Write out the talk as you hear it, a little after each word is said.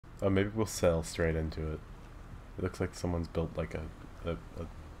Oh, maybe we'll sail straight into it. It looks like someone's built like a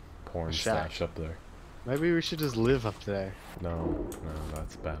porn shack. stash up there. Maybe we should just live up there. No,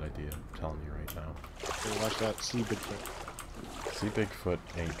 that's a bad idea. I'm telling you right now. Okay, watch that sea Bigfoot. See, Bigfoot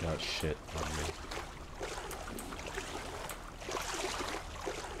ain't got shit on me.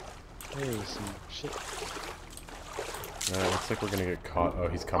 Hey, some shit. Looks like we're gonna get caught. Oh,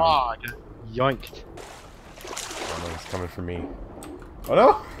 he's coming. Ah, yoinked. Oh no, he's coming for me. Oh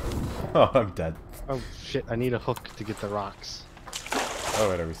no! Oh, I'm dead. Oh shit! I need a hook to get the rocks. Oh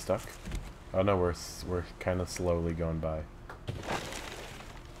wait, are we stuck? Oh no, we're kind of slowly going by.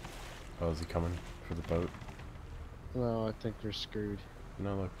 Oh, is he coming for the boat? No, I think we're screwed.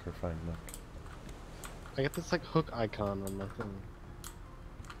 No, look, we're fine. Look. I get this like hook icon on my thing.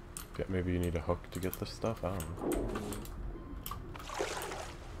 Yeah, maybe you need a hook to get this stuff. I don't know.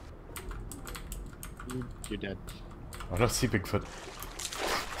 You're dead. Oh no, see Bigfoot.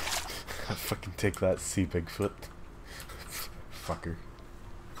 Fucking take that, see Bigfoot. Fucker.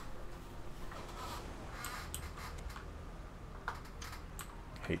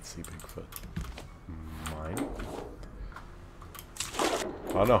 Hate sea Bigfoot. Mine.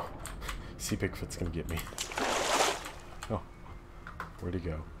 Oh no! Sea Bigfoot's gonna get me. Oh. Where'd he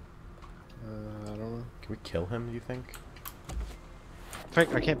go? I don't know. Can we kill him, do you think?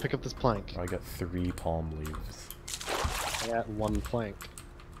 Frank, I can't pick up this plank. Oh, I got 3 palm leaves. I got 1 plank.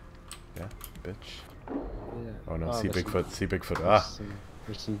 Yeah, bitch. Yeah. Oh no, Oh, see there's Bigfoot, see Bigfoot.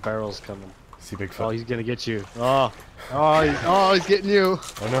 there's some barrels coming. See Bigfoot. Oh, he's gonna get you. Oh, he's getting you.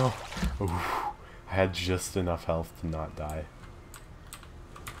 Oh no. Ooh, I had just enough health to not die.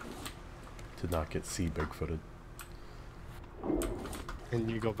 To not get sea Bigfooted. And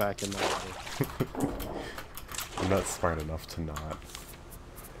you go back in the water. I'm not smart enough to not.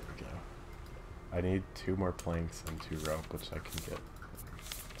 There we go. I need 2 more planks and 2 rope, which I can get.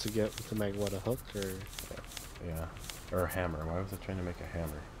 To make what, a hook or? Yeah. Or a hammer. Why was I trying to make a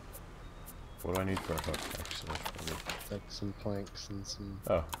hammer? What do I need for a hook, actually? Like some planks and some.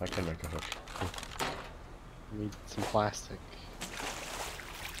 Oh, I can make a hook. I need some plastic.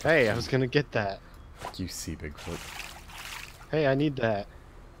 Hey, I was gonna get that. You see Bigfoot. Hey, I need that.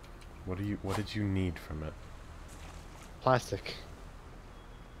 What did you need from it? Plastic.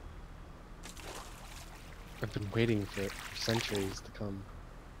 I've been waiting for it for centuries to come.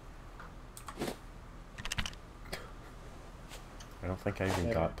 I don't think I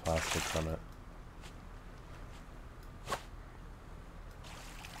even got plastic from it.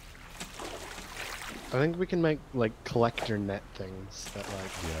 I think we can make like collector net things that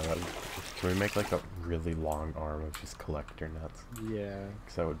Yeah, can we make like a really long arm of just collector nets? Yeah.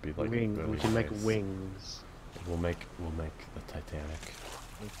 Because that would be like We really can make nice. wings. We'll make the Titanic.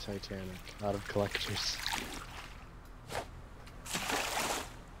 The Titanic out of collectors.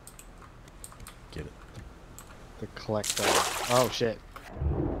 Get it. The collector. Oh shit.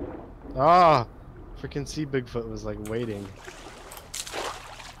 Ah! Freaking sea Bigfoot was like waiting.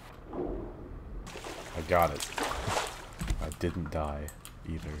 I got it. I didn't die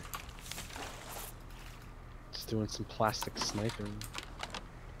either. Just doing some plastic sniping.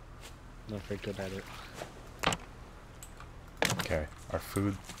 Not very good at it. Okay, our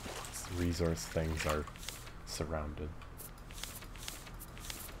food resource things are surrounded.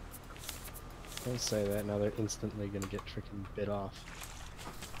 Don't say that, now they're instantly gonna get freaking bit off.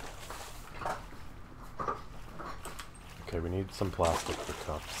 Okay, we need some plastic for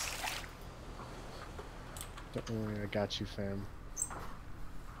cups. Don't worry, I got you, fam.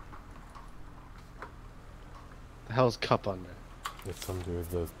 The hell's cup under? It's under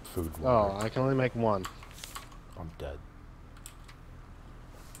the food Oh, water. I can only make 1. I'm dead.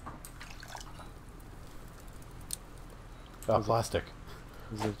 Oh, plastic.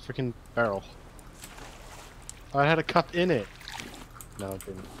 There's a freaking barrel. Oh, I had a cup in it. No, it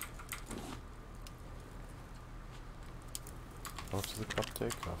didn't. How much does the cup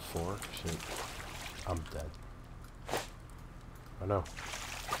take? Oh, 4? Shit. I'm dead. Oh no.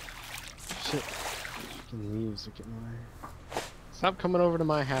 Shit. Freaking leaves are getting away. Stop coming over to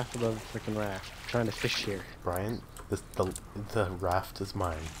my half of the freaking raft. I'm trying to fish here. Brian, the raft is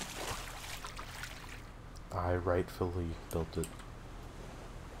mine. I rightfully built it.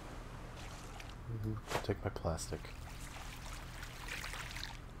 Take my plastic.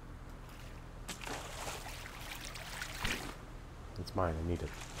 It's mine, I need it.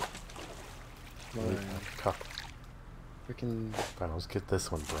 I need a cup. Freaking. Fine, let's get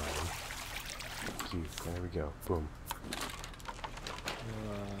this one, Brian. Thank you. There we go. Boom.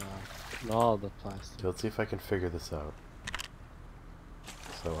 All the plastic. Let's see if I can figure this out.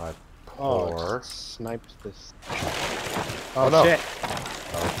 So I Oh, pour. just sniped this. Oh no! Shit!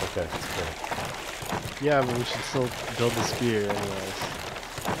 Oh, it's okay. It's okay. Yeah, but we should still build the spear anyways.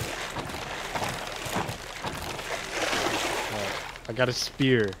 I got a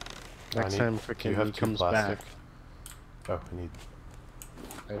spear. Next time frickin' he comes back. Oh, I need...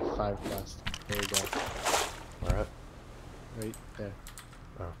 I have 5 plastic. There we go. Where at? Right there.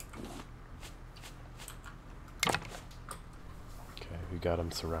 Oh. Okay, we got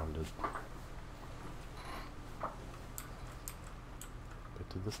him surrounded. But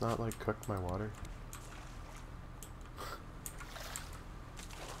did this not, like, cook my water?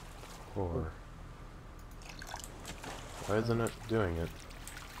 Or... Why isn't it doing it?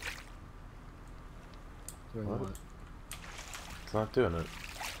 Doing what? It's not doing it. It,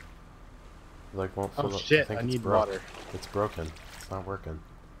 like, won't fill up. Oh shit, think I it's need broke. water. It's broken. It's not working.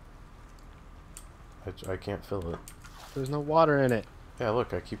 I can't fill it. There's no water in it. Yeah,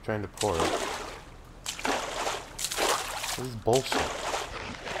 look, I keep trying to pour it. This is bullshit.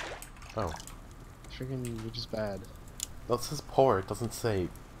 Oh. Freaking, you're just bad. Well, it says pour, it doesn't say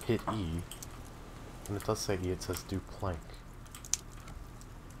hit E. And it does say E, it says do plank.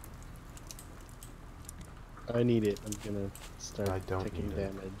 I need it. I'm gonna start I don't taking need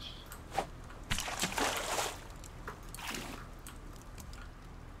it. damage.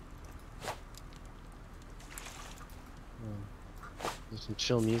 There's some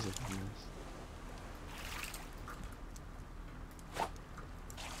chill music in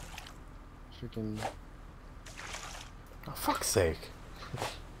this. Freaking. Oh, fuck's sake.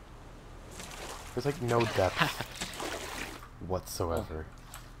 There's like no depth whatsoever.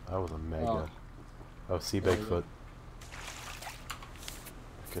 That was a mega. Oh, see Bigfoot.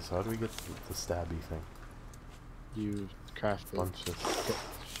 Okay, so how do we get the stabby thing? You crafted. Bunch of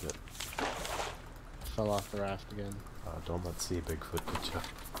shit. Fell off the raft again. Don't let see Bigfoot get you.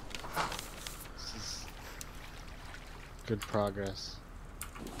 This is good progress.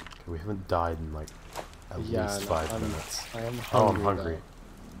 Okay, we haven't died in like at least 5 minutes. I am hungry. Oh, I'm hungry.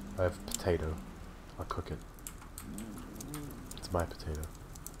 I have potato. I'll cook it. It's my potato.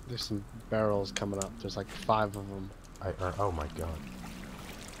 There's some barrels coming up. There's like 5 of them. Oh my god.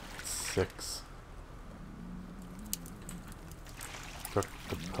 6. Cook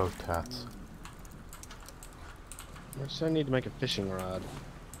the potats. I just need to make a fishing rod.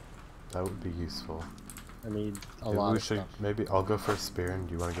 That would be useful. I need a Maybe lot we of should, stuff. Maybe I'll go for a spear, and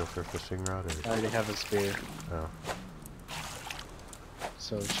do you want to go for a fishing rod? Or? I already have a spear. Oh.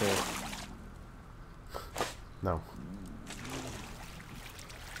 So sure. No.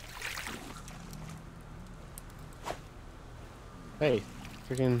 Hey,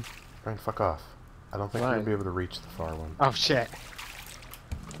 freaking. Ryan, fuck off. I don't think we'll be able to reach the far one. Oh shit.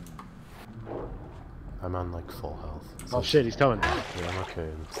 I'm on like full health. So Oh shit, he's coming. yeah, I'm okay.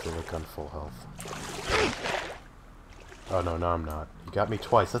 I'm still like on full health. Oh no, I'm not. You got me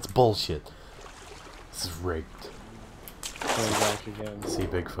twice. That's bullshit. This is rigged. Going back again. See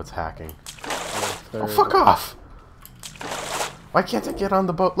Bigfoot's hacking. Oh, Oh, fuck off! Why can't I get on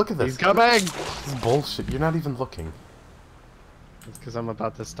the boat? Look at this. He's coming! This is bullshit. You're not even looking. It's because I'm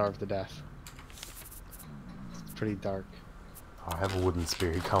about to starve to death. It's pretty dark. Oh, I have a wooden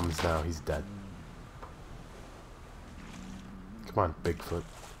spear. He comes now. He's dead. Come on, Bigfoot.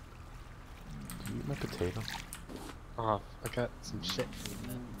 Do you eat my potato? Oh, I got some shit for you.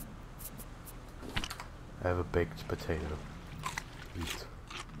 I have a baked potato. Eat.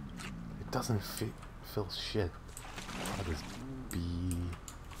 It doesn't fill shit. That is B.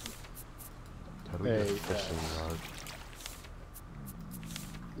 How do we get a fishing rod?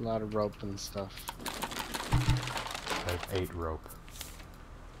 A lot of rope and stuff. I have 8 rope.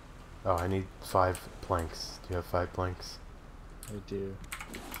 Oh, I need 5 planks. Do you have 5 planks? I do.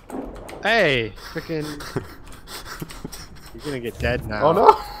 Hey! Frickin'. You're gonna get dead now. Oh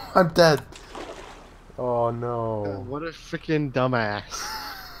no! I'm dead! Oh no. What a frickin' dumbass.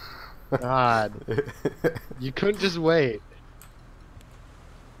 God. You couldn't just wait.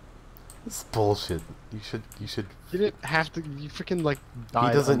 It's bullshit. You should. You didn't have to. You frickin' like died.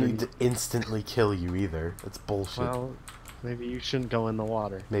 He doesn't need to instantly kill you either. It's bullshit. Well, maybe you shouldn't go in the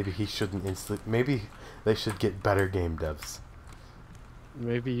water. Maybe he shouldn't Maybe they should get better game devs.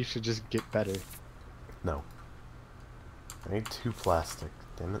 Maybe you should just get better. No. I need 2 plastic.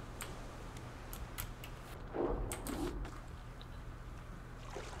 Damn it.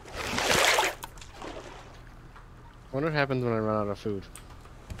 I wonder what happens when I run out of food.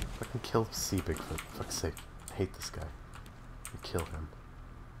 Fucking kill Sea Bigfoot. Fuck's sake. I hate this guy. Kill him.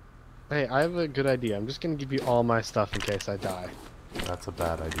 Hey, I have a good idea. I'm just gonna give you all my stuff in case I die. That's a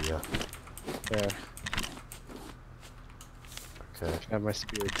bad idea. There. Okay. I can have my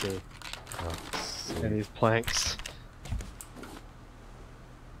spear too. Oh, sweet. And these planks.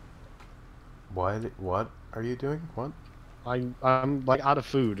 What are you doing? What? I'm like out of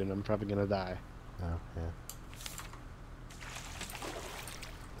food and I'm probably gonna die. Oh, yeah.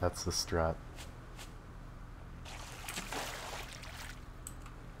 That's the strat.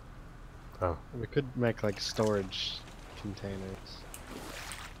 Oh. We could make like storage containers.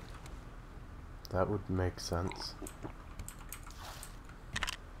 That would make sense.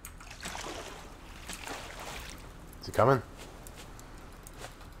 Is he coming?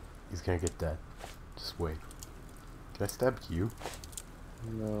 He's gonna get dead. Just wait. Can I stab you?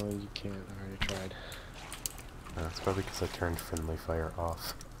 No, you can't. I already tried. It's probably because I turned friendly fire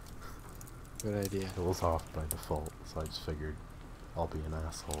off. Good idea. It was off by default, so I just figured I'll be an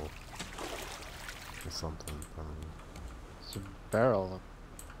asshole. Or something. It's a barrel.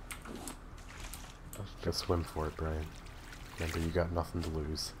 Go swim for it, Brian. Remember, you got nothing to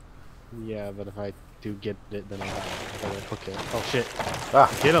lose. Yeah, but if I do get it, then I'll gotta hook it. Oh shit! Ah!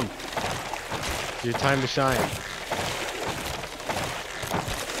 Get him! It's your time to shine.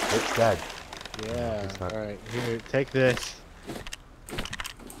 It's dead. Yeah. It's not. Alright, here, take this.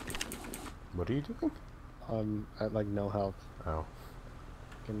 What are you doing? At like no health. Oh.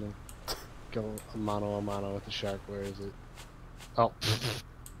 Gonna go a mano with the shark. Where is it? Oh.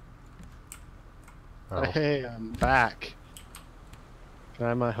 Oh. Hey, I'm back. Can I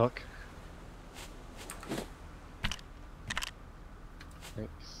have my hook?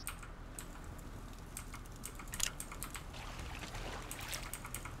 Thanks.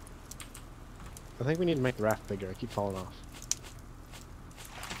 I think we need to make the raft bigger. I keep falling off.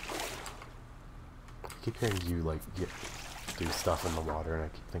 I keep hearing you, like, do stuff in the water, and I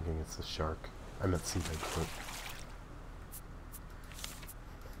keep thinking it's a shark. I meant some Bigfoot.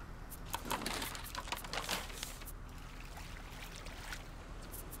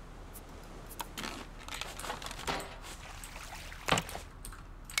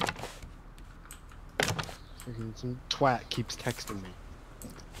 Freaking some twat keeps texting me.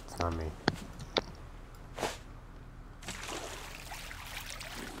 It's not me.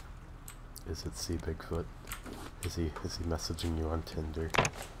 Is it C Bigfoot? Is he messaging you on Tinder?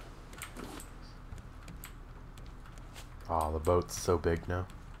 Aw, the boat's so big now.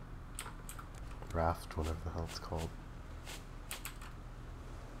 Raft, whatever the hell it's called.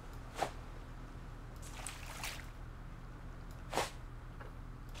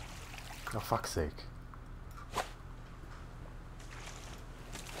 Oh, fuck's sake.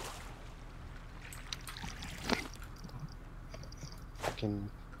 Freaking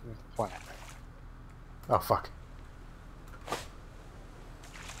twat. Oh, fuck.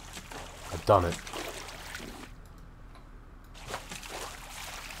 I've done it.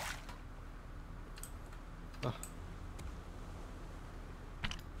 Oh.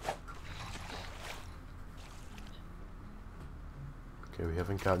 Okay, we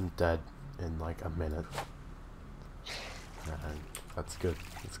haven't gotten dead in like a minute. And that's good.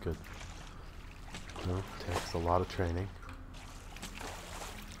 That's good. No, takes a lot of training.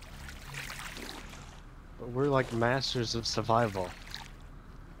 But we're like masters of survival.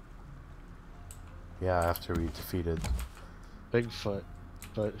 Yeah, after we defeated... Bigfoot.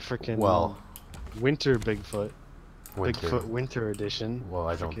 But freaking Well... Winter Bigfoot. Winter. Bigfoot Winter Edition. Well,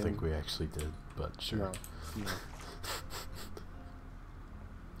 I don't think we actually did, but sure. No.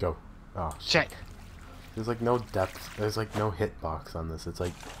 Go. Oh, Shit. There's like no depth, there's like no hitbox on this. It's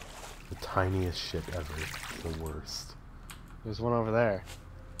like the tiniest shit ever. It's the worst. There's one over there.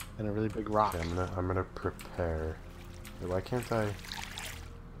 And a really big rock. Okay, I'm gonna prepare. Wait, why can't I...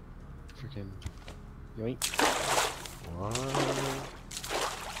 Freaking yoink. What?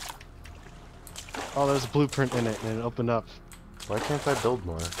 Oh, there's a blueprint in it and it opened up. Why can't I build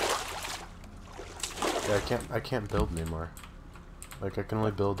more? Yeah, I can't build anymore. Like, I can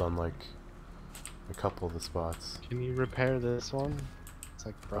only build on like a couple of the spots. Can you repair this one? It's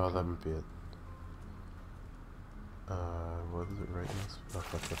like broken. Oh, that might be it. What is it right now? Oh,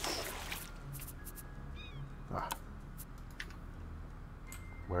 fuck this. Ah.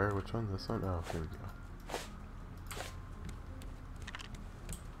 Where? Which one? This one? Oh, here we go.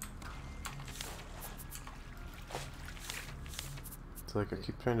 It's like I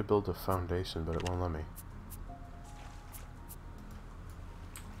keep trying to build a foundation, but it won't let me.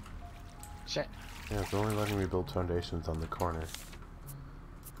 Shit. Yeah, it's only letting me build foundations on the corner.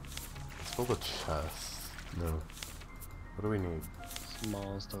 Let's build a chest. No. What do we need?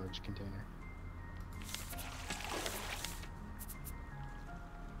 Small storage container.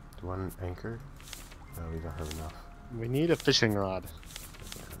 Do you want an anchor? No, we don't have enough. We need a fishing rod.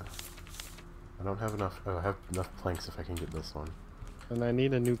 Yeah. I don't have enough. Oh, I have enough planks if I can get this one. And I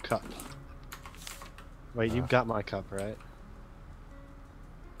need a new cup. Wait, you got my cup, right?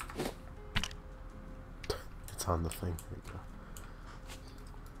 on the thing. There you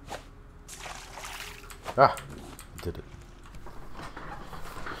go. Ah! Did it.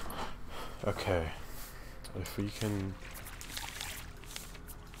 Okay. If we can...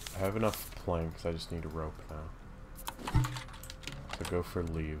 I have enough planks, I just need a rope now. So go for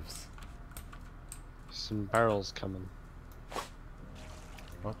leaves. Some barrels coming.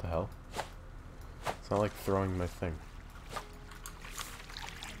 What the hell? It's not like throwing my thing.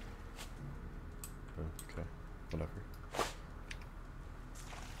 Okay, whatever.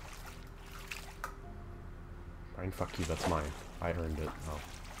 Fine, fuck you, that's mine. I earned it. Oh.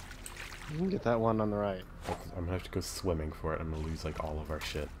 You can get that one on the right. I'm gonna have to go swimming for it. I'm gonna lose like all of our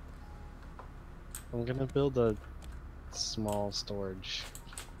shit. I'm gonna build a small storage.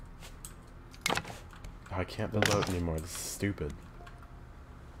 I can't build out anymore. This is stupid.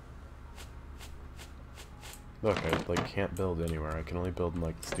 Look, I like can't build anywhere. I can only build in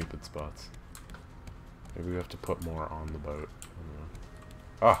like stupid spots. Maybe we have to put more on the boat. I don't know.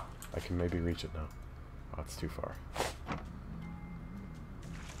 Ah! I can maybe reach it now. Oh, it's too far.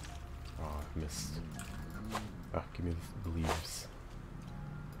 Oh, I missed. Ah, give me the leaves.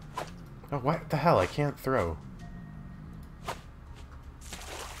 Oh, what the hell? I can't throw.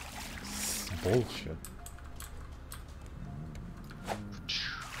 This is bullshit.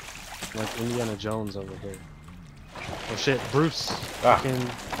 Like Indiana Jones over here. Oh shit, Bruce! Ah. Fucking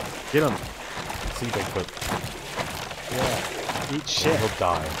get him! See Bigfoot. Yeah. Eat shit. He'll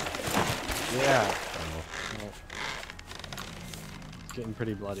die. Yeah. Oh. Oh. It's getting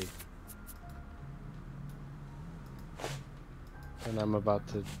pretty bloody. And I'm about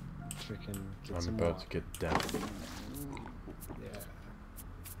to freaking get I'm some about water. to get dead. Yeah.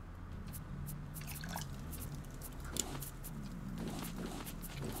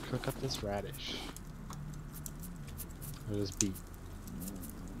 Cook up this radish. Or this beet.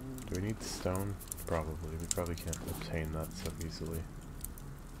 Do we need stone? Probably. We probably can't obtain that so easily.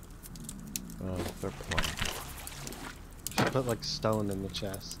 They're plank. Should put like stone in the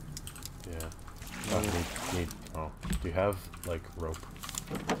chest. Yeah. Oh, need. Oh, do you have like rope?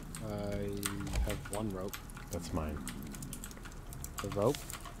 I have one rope. That's mine. The rope?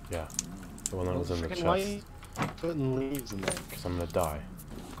 Yeah. The one that was in the Freaking why chest. you putting leaves in there? Because I'm gonna die.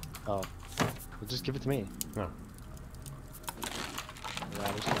 Oh. Well, just give it to me. No.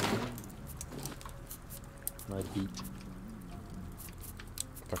 Radish onion. My beet.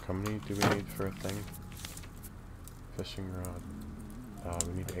 Fuck, how many do we need for a thing? Fishing rod.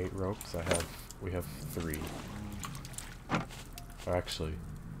 We need 8 ropes. We have 3. Or actually,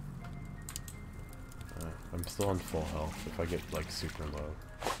 I'm still on full health. If I get like super low,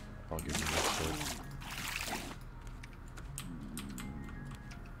 I'll give you this shit.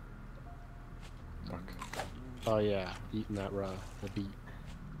 Fuck. Oh yeah, eating that raw, the beet.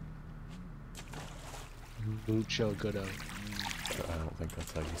 Mucho goodo. I don't think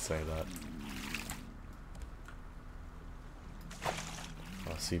that's how you say that.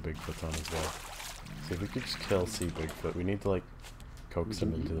 Oh, sea Bigfoot's on his way. See, if we could just kill sea Bigfoot, we need to like coax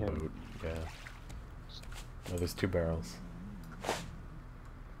him into the boat. Yeah. Oh, there's 2 barrels.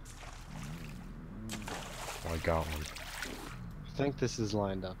 Oh, I got one. I think this is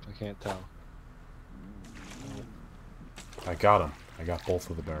lined up. I can't tell. I got him. I got both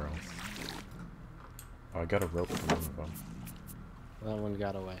of the barrels. Oh, I got a rope from one of them. That one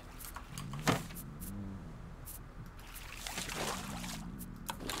got away.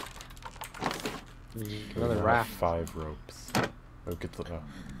 Another have raft. 5 ropes. Oh, get the. Oh.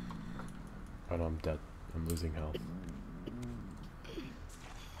 Oh no, I'm dead. I'm losing health.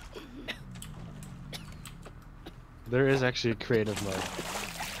 There is actually a creative mode.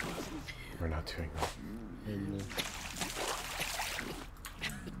 We're not doing that. In the...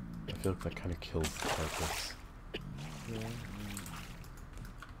 I feel like that kind of kills the purpose. Yeah.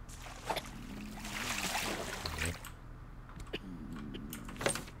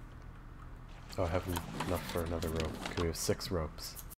 Oh, I have enough for another rope. Okay, we have 6 ropes.